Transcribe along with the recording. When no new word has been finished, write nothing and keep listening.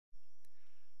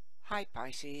Hi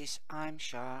Pisces, I'm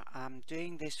Shah. I'm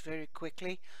doing this very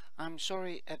quickly. I'm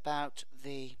sorry about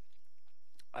the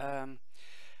um,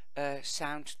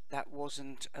 sound that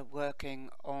wasn't working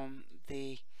on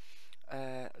the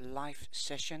live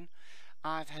session.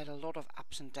 I've had a lot of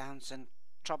ups and downs and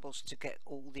troubles to get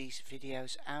all these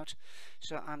videos out,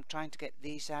 so I'm trying to get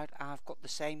these out. I've got the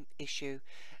same issue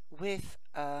with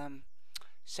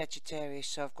Sagittarius,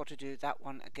 so I've got to do that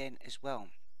one again as well.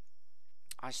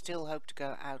 I still hope to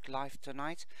go out live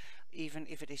tonight, even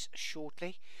if it is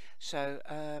shortly. So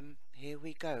here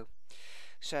we go.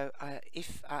 So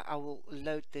if I will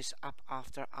load this up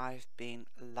after I've been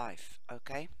live,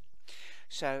 okay?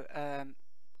 So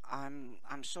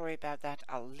I'm sorry about that.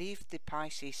 I'll leave the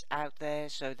Pisces out there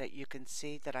so that you can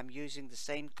see that I'm using the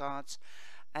same cards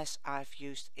as I've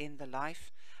used in the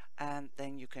live, and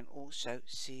then you can also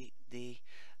see the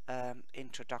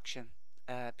introduction,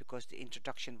 because the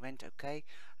introduction went okay,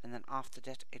 and then after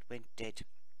that it went dead.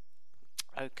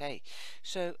 Okay,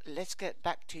 so let's get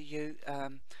back to you,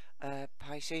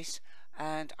 Pisces,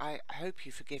 and I hope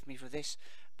you forgive me for this,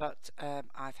 but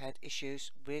I've had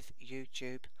issues with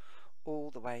YouTube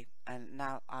all the way, and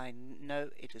now I know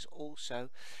it is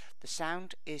also the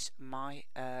sound is my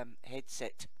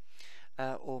headset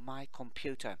or my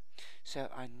computer, so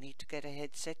I need to get a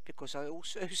headset because I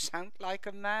also sound like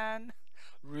a man.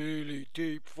 Really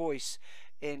deep voice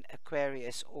in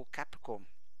Aquarius or Capricorn.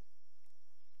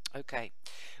 Okay,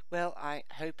 well, I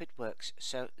hope it works,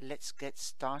 so let's get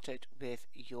started with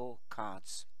your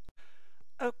cards.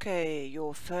 Okay,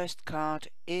 your first card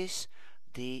is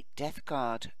the Death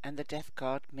card, and the Death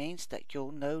card means that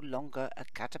you're no longer a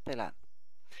caterpillar.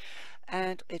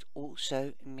 And it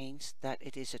also means that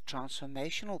it is a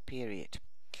transformational period.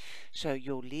 So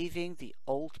you're leaving the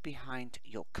old behind,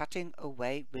 you're cutting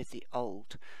away with the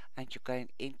old, and you're going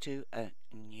into a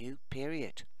new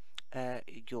period.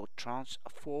 You're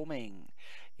transforming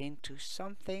into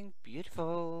something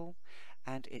beautiful.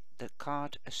 And the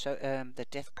card, the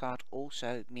Death card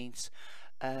also means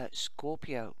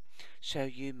Scorpio. So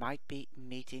you might be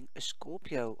meeting a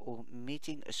Scorpio or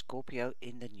meeting a Scorpio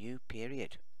in the new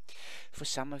period. For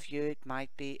some of you, it might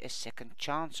be a second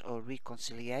chance or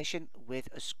reconciliation with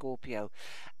a Scorpio,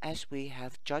 as we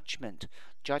have Judgment.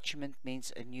 Judgment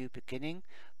means a new beginning,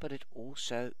 but it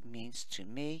also means to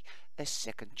me a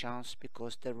second chance,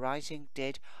 because the rising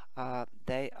dead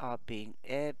they are being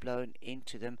air blown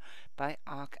into them by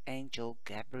Archangel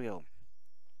Gabriel.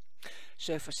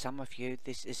 So for some of you,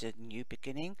 this is a new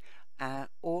beginning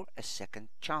or a second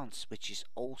chance, which is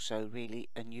also really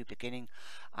a new beginning.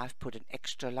 I've put an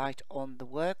extra light on the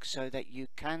work so that you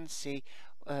can see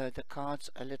the cards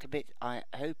a little bit. I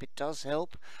hope it does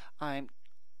help. I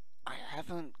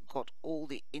haven't got all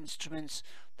the instruments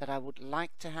that I would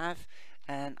like to have,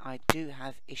 and I do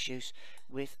have issues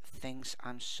with things.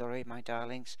 I'm sorry, my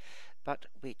darlings, but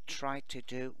we try to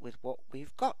do with what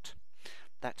we've got.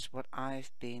 That's what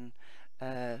I've been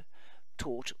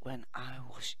taught when I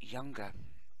was younger.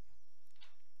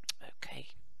 Okay,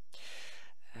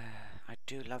 I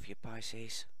do love you,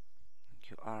 Pisces.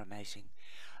 You are amazing.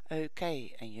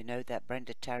 Okay, and you know that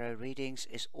Brenda Tarot Readings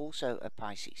is also a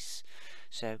Pisces,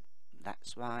 so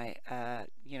that's why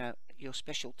you know, you're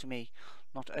special to me.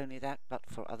 Not only that, but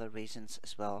for other reasons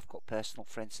as well. I've got personal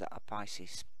friends that are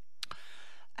Pisces.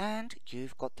 And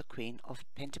you've got the Queen of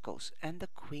Pentacles, and the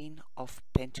Queen of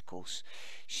Pentacles,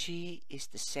 she is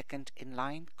the second in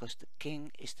line because the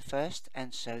King is the first,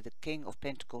 and so the King of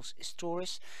Pentacles is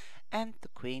Taurus and the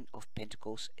Queen of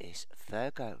Pentacles is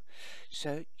Virgo.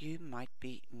 So you might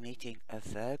be meeting a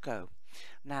Virgo.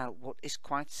 Now, what is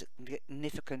quite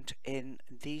significant in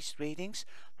these readings,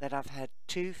 that I've had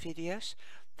two videos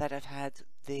that have had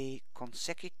the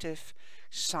consecutive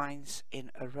signs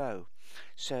in a row.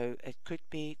 So it could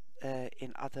be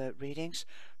in other readings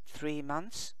 3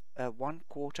 months, 1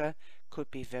 quarter could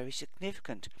be very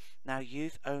significant. Now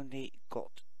you've only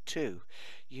got 2.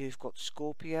 You've got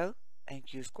Scorpio and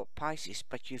you've got Pisces,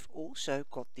 but you've also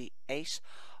got the Ace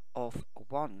of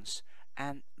Wands,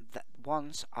 and the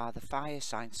Wands are the fire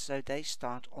signs, so they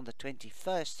start on the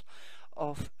 21st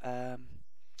of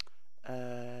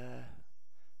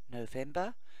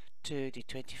November to the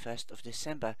 21st of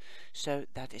December, so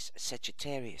that is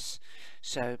Sagittarius.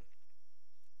 So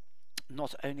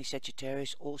not only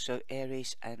Sagittarius, also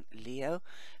Aries and Leo,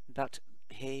 but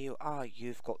here you are,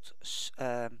 you've got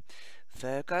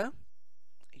Virgo,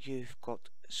 you've got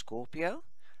Scorpio,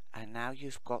 and now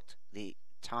you've got the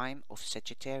time of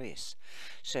Sagittarius.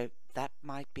 So that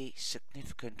might be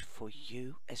significant for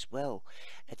you as well.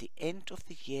 At the end of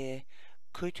the year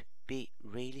could be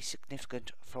really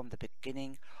significant from the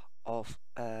beginning of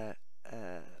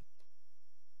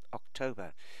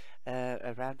October.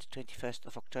 Around the 21st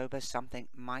of October, something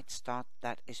might start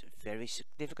that is very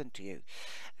significant to you,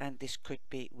 and this could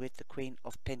be with the Queen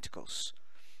of Pentacles.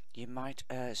 You might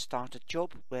start a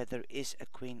job where there is a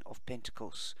Queen of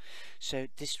Pentacles. So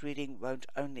this reading won't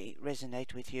only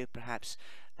resonate with you perhaps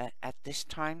at this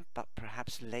time, but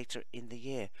perhaps later in the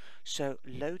year. So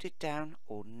load it down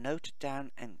or note it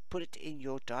down and put it in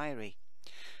your diary.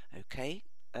 Okay,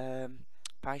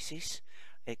 Pisces,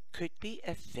 it could be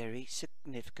a very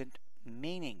significant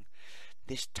meaning.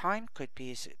 This time could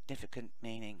be a significant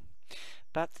meaning,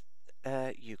 but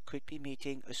you could be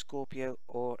meeting a Scorpio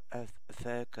or a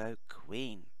Virgo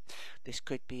queen. This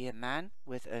could be a man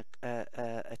with a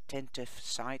attentive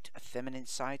side, a feminine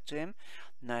side to him,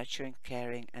 nurturing,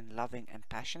 caring and loving and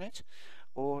passionate,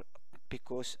 or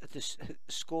because this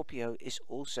Scorpio is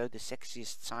also the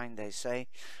sexiest sign, they say,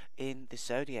 in the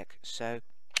zodiac. So,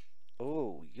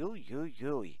 oh,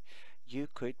 you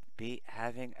could be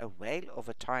having a whale of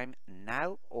a time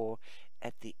now or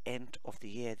at the end of the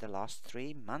year, the last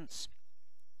 3 months.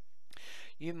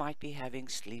 You might be having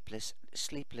sleepless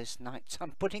nights.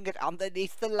 I'm putting it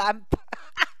underneath the lamp.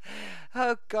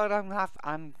 Oh God,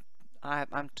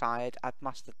 I'm tired. I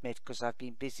must admit, because I've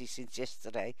been busy since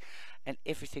yesterday, and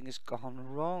everything has gone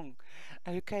wrong.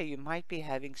 Okay, you might be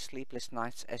having sleepless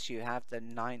nights as you have the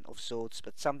Nine of Swords,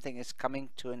 but something is coming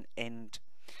to an end.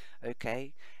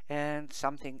 Okay, and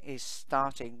something is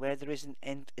starting. Where there is an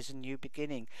end is a new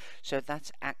beginning. So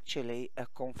that's actually a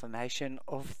confirmation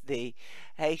of the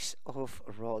Ace of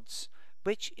Rods,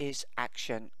 which is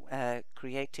action,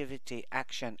 creativity,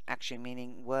 action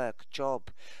meaning work,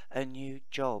 job, a new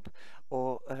job,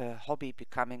 or a hobby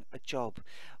becoming a job,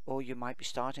 or you might be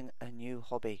starting a new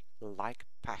hobby like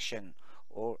passion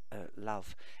or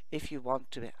love. If you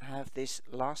want to have this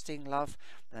lasting love,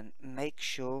 then make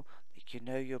sure that you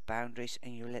know your boundaries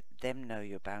and you let them know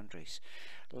your boundaries.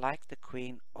 Like the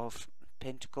Queen of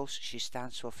Pentacles, she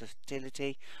stands for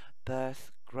fertility,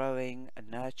 birth, growing,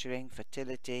 nurturing,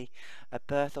 fertility, a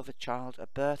birth of a child, a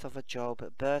birth of a job,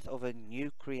 a birth of a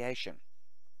new creation.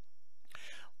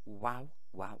 Wow,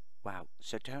 wow, wow.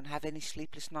 So don't have any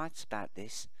sleepless nights about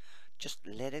this. Just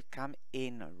let it come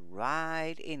in,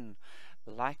 right in,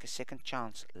 like a second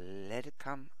chance. Let it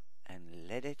come and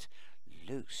let it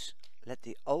loose. Let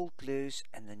the old loose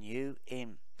and the new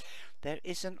in. There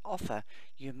is an offer.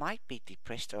 You might be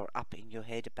depressed or up in your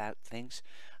head about things,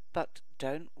 but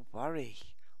don't worry.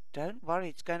 Don't worry,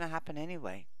 it's going to happen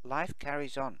anyway. Life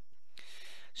carries on.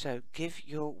 So give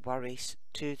your worries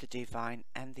to the divine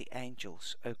and the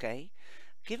angels, okay?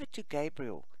 Give it to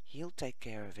Gabriel. He'll take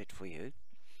care of it for you.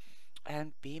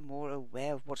 And be more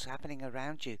aware of what's happening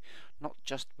around you, not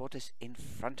just what is in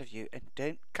front of you. And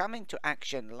don't come into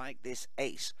action like this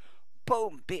ace.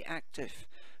 Boom, be active.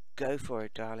 Go for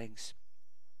it, darlings.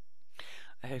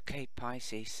 Okay,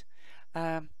 Pisces.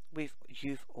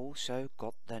 You've also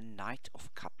got the Knight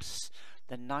of Cups.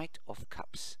 The Knight of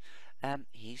Cups.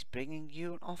 He's bringing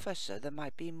you an offer, so there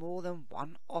might be more than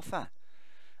one offer.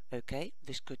 Okay,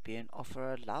 this could be an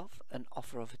offer of love, an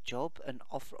offer of a job, an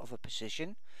offer of a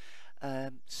position,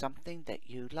 something that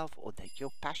you love or that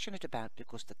you're passionate about,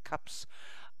 because the cups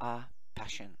are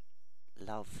passion,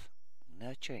 love,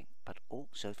 nurturing, but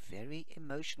also very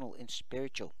emotional and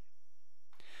spiritual.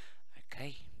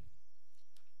 Okay.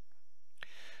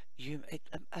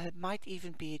 It might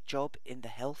even be a job in the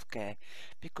healthcare,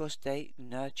 because they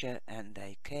nurture and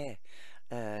they care,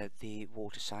 the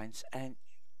water signs. And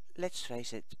let's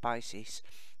face it, Pisces,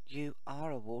 you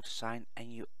are a water sign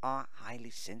and you are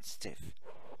highly sensitive.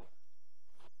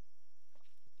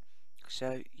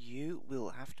 So you will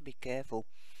have to be careful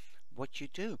what you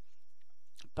do.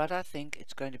 But I think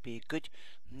it's going to be a good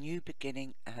new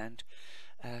beginning, and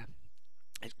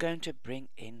it's going to bring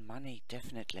in money,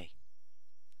 definitely.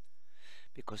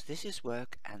 Because this is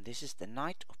work, and this is the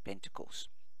Knight of Pentacles.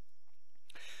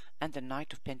 And the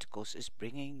Knight of Pentacles is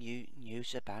bringing you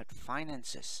news about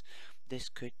finances. This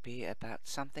could be about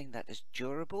something that is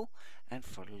durable and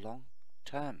for long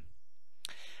term.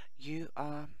 You've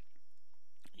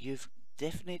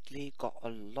definitely got a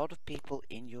lot of people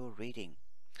in your reading.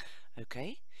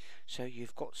 Okay, so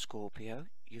you've got Scorpio,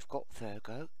 you've got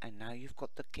Virgo, and now you've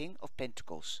got the King of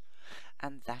Pentacles,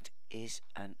 and that is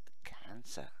an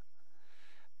Cancer,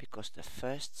 because the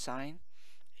first sign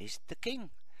is the King,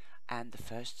 and the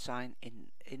first sign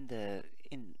in the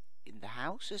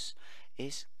houses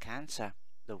is Cancer,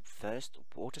 the first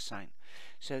water sign.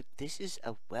 So this is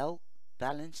a well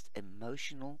balanced,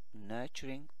 emotional,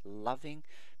 nurturing, loving,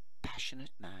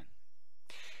 passionate man.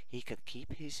 He can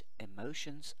keep his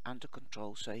emotions under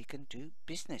control so he can do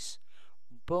business.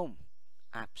 Boom.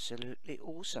 Absolutely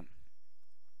awesome.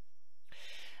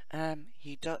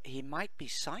 He might be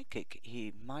psychic.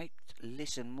 He might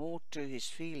listen more to his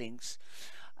feelings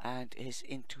and his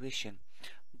intuition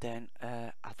than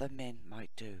other men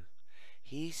might do.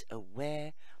 He's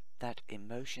aware that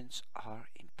emotions are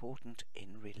important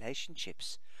in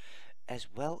relationships as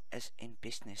well as in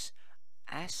business,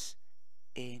 as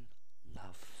in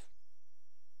love.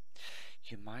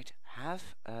 You might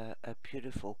have a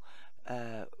beautiful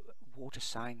uh, water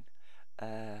sign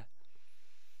uh,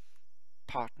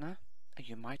 partner.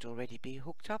 You might already be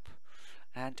hooked up,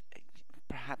 and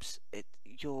perhaps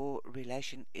your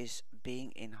relation is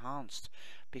being enhanced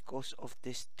because of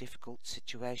this difficult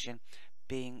situation,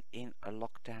 being in a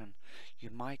lockdown. You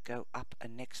might go up a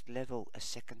next level, a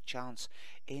second chance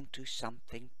into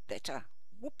something better.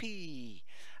 Whoopee!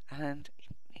 And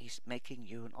he's making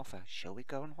you an offer. Shall we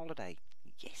go on holiday?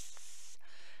 Yes.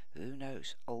 Who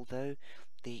knows? Although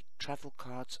the travel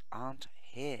cards aren't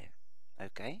here.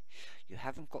 Okay, you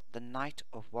haven't got the Knight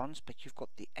of Wands, but you've got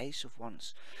the Ace of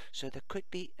Wands. So there could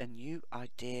be a new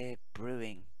idea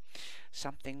brewing,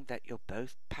 something that you're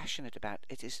both passionate about.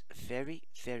 It is very,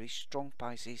 very strong,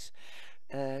 Pisces.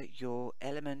 Your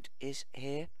element is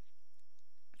here.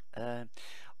 Uh,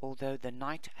 Although the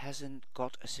Knight hasn't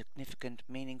got a significant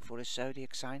meaning for a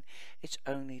zodiac sign, it's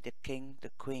only the King, the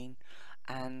Queen,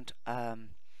 and the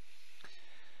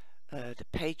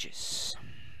Pages.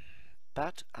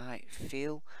 But I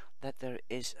feel that there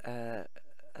is a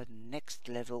next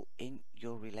level in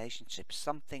your relationship,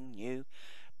 something new,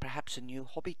 perhaps a new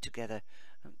hobby together.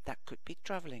 That could be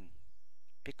traveling,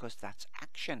 because that's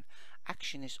action.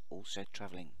 Action is also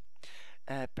traveling.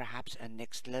 Perhaps a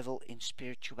next level in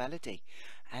spirituality,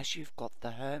 as you've got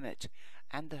the Hermit,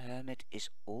 and the Hermit is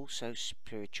also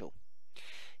spiritual.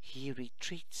 He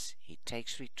retreats, he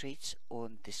takes retreats, or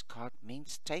this card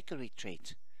means take a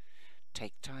retreat.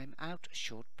 Take time out, a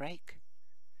short break.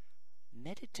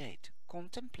 Meditate,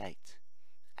 contemplate,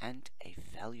 and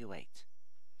evaluate.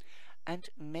 And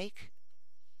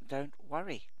don't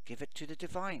worry, give it to the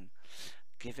divine.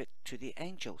 Give it to the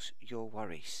angels, your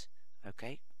worries.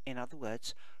 Okay? In other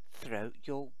words, throw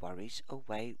your worries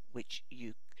away,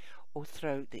 or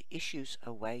throw the issues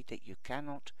away that you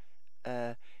cannot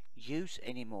use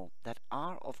anymore, that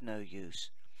are of no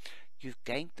use. You've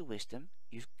gained the wisdom,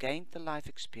 you've gained the life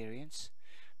experience.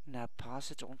 Now pass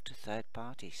it on to third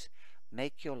parties.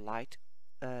 Make your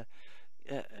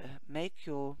make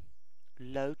your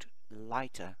load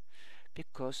lighter,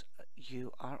 because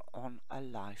you are on a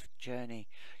life journey.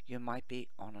 You might be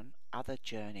on another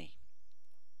journey.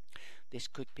 This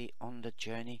could be on the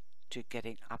journey to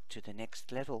getting up to the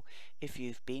next level. If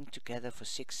you've been together for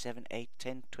 6, 7, 8,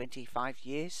 10, 25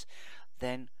 years,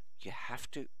 then you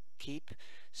have to keep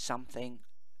something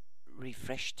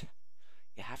refreshed.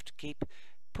 You have to keep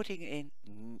putting in.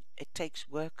 It takes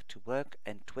work to work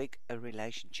and twig a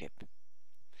relationship.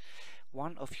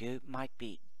 One of you might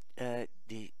be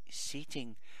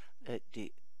deceiving,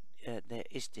 there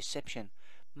is deception,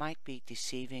 might be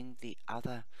deceiving the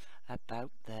other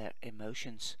about their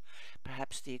emotions.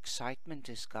 Perhaps the excitement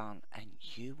is gone and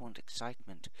you want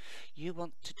excitement. You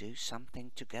want to do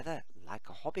something together, like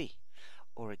a hobby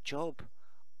or a job,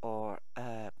 or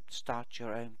start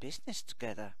your own business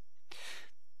together.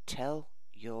 Tell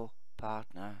your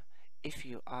partner, if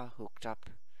you are hooked up,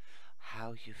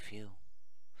 how you feel.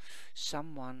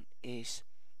 Someone is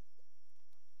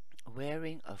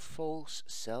wearing a false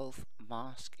self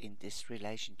mask in this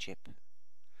relationship.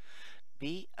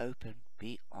 Be open,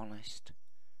 be honest,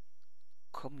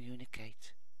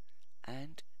 communicate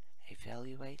and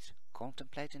evaluate,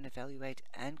 contemplate and evaluate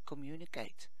and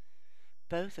communicate.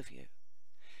 Both of you,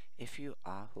 if you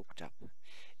are hooked up.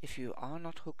 If you are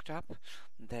not hooked up,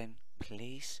 then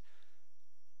please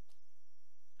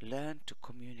learn to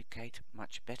communicate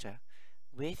much better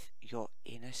with your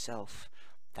inner self.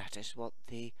 That is what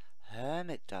the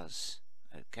Hermit does.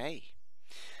 Okay,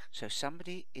 so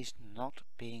somebody is not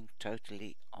being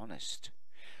totally honest.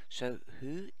 So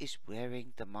who is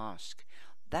wearing the mask?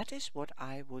 That is what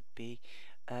I would be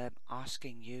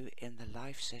asking you in the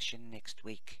live session next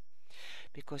week,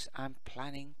 because I'm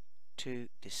planning to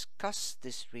discuss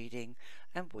this reading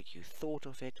and what you thought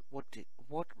of it,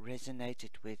 what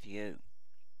resonated with you.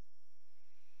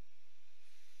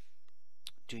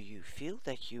 Do you feel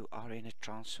that you are in a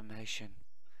transformation?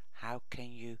 How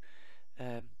can you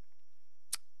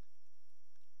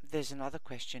there's another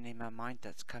question in my mind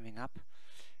that's coming up.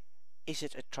 Is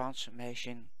it a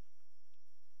transformation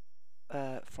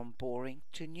from boring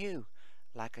to new,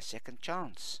 like a second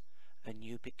chance, a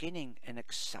new beginning, an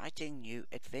exciting new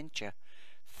adventure?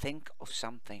 Think of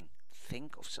something.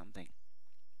 Think of something.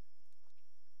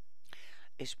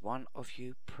 Is one of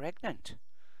you pregnant?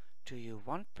 Do you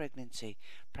want pregnancy?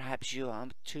 Perhaps you are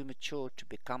too mature to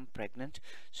become pregnant,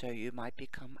 so you might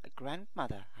become a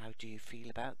grandmother. How do you feel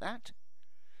about that?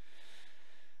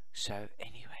 So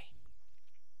anyway,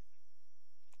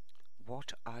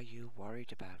 what are you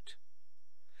worried about?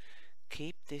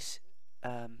 Keep this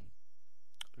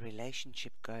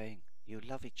relationship going. You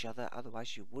love each other,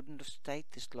 otherwise you wouldn't have stayed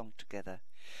this long together.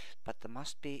 But there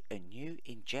must be a new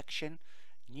injection,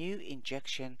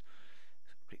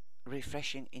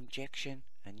 refreshing injection,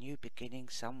 a new beginning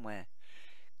somewhere.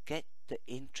 Get the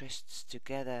interests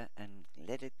together and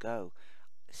let it go.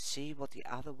 See what the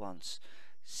other wants.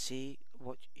 See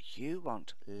what you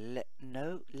want. Let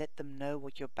them know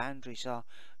what your boundaries are.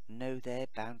 Know their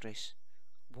boundaries.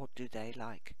 What do they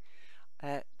like?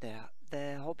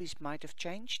 Their hobbies might have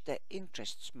changed. Their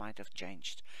interests might have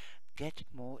changed. Get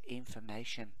more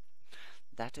information.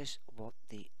 That is what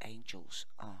the angels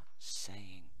are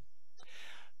saying.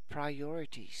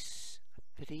 Priorities.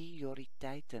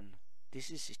 Prioriteiten.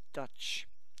 This is Dutch,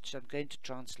 so I'm going to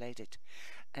translate it.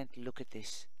 And look at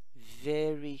this.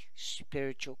 Very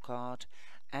spiritual card.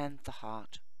 And the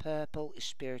heart. Purple is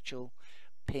spiritual.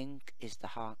 Pink is the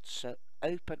heart. So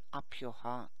open up your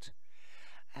heart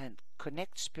and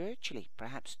connect spiritually.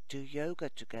 Perhaps do yoga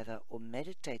together or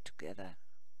meditate together.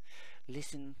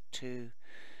 Listen to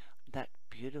that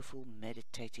beautiful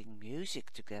meditating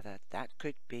music together. That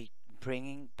could be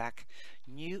bringing back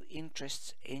new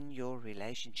interests in your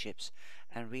relationships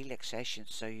and relaxation,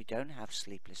 so you don't have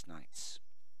sleepless nights.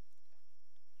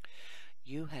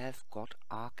 You have got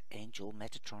Archangel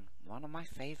Metatron, one of my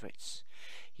favorites.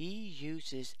 He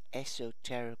uses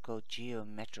esoterical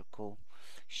geometrical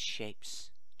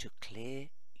shapes to clear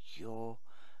your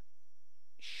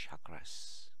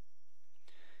chakras.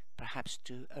 Perhaps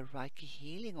do a Reiki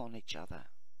healing on each other.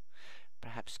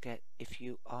 Perhaps if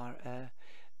you are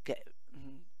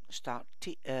start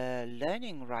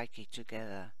learning Reiki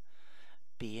together.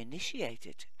 Be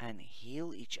initiated and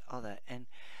heal each other. And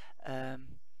how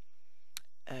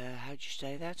do you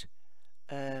say that?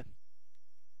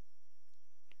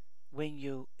 When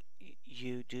you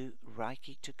do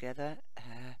Reiki together,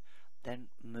 then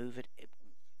move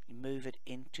it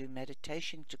into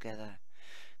meditation together.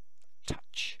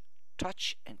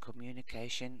 Touch and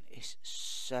communication is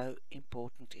so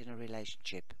important in a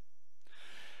relationship.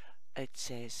 It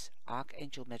says,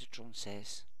 Archangel Metatron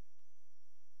says,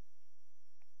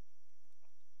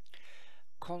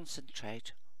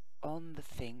 concentrate on the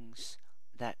things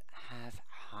that have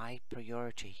high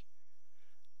priority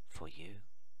for you.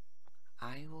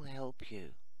 I will help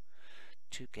you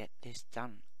to get this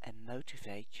done and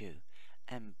motivate you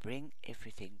and bring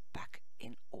everything back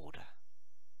in order.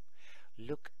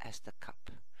 Look as the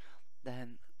cup,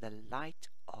 then the light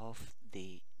of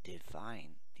the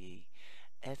divine, the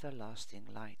everlasting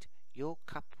light. Your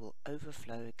cup will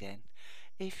overflow again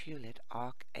if you let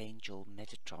Archangel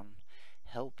Metatron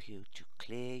help you to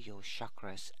clear your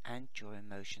chakras and your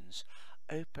emotions.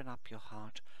 Open up your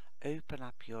heart, open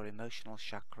up your emotional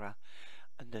chakra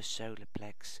and the solar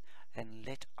plex, and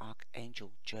let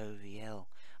Archangel Joviel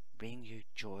bring you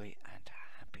joy and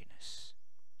happiness.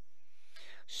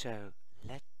 So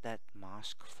let that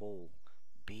mask fall.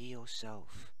 Be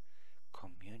yourself.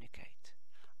 Communicate.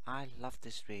 I love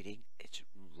this reading. It's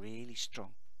really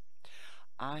strong.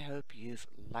 I hope you've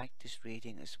liked this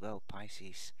reading as well,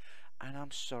 Pisces. And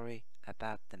I'm sorry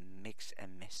about the mix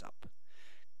and mess up.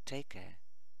 Take care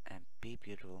and be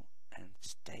beautiful and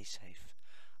stay safe.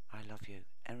 I love you.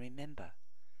 And remember,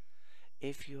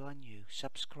 if you are new,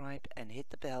 subscribe and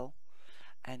hit the bell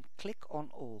and click on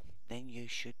all. Then you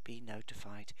should be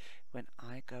notified when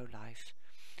I go live.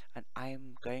 And I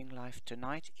am going live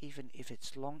tonight, even if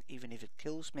it's long, even if it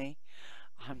kills me.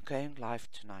 I'm going live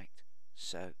tonight.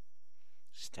 So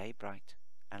stay bright.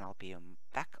 And I'll be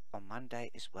back on Monday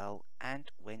as well,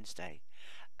 and Wednesday,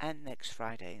 and next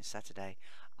Friday and Saturday.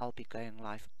 I'll be going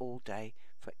live all day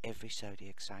for every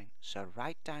zodiac sign. So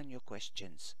write down your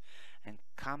questions and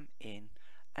come in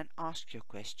and ask your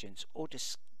questions, or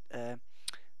just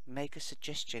make a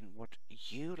suggestion what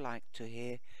you like to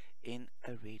hear in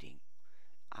a reading.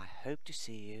 I hope to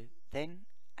see you then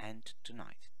and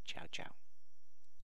tonight. Ciao, ciao.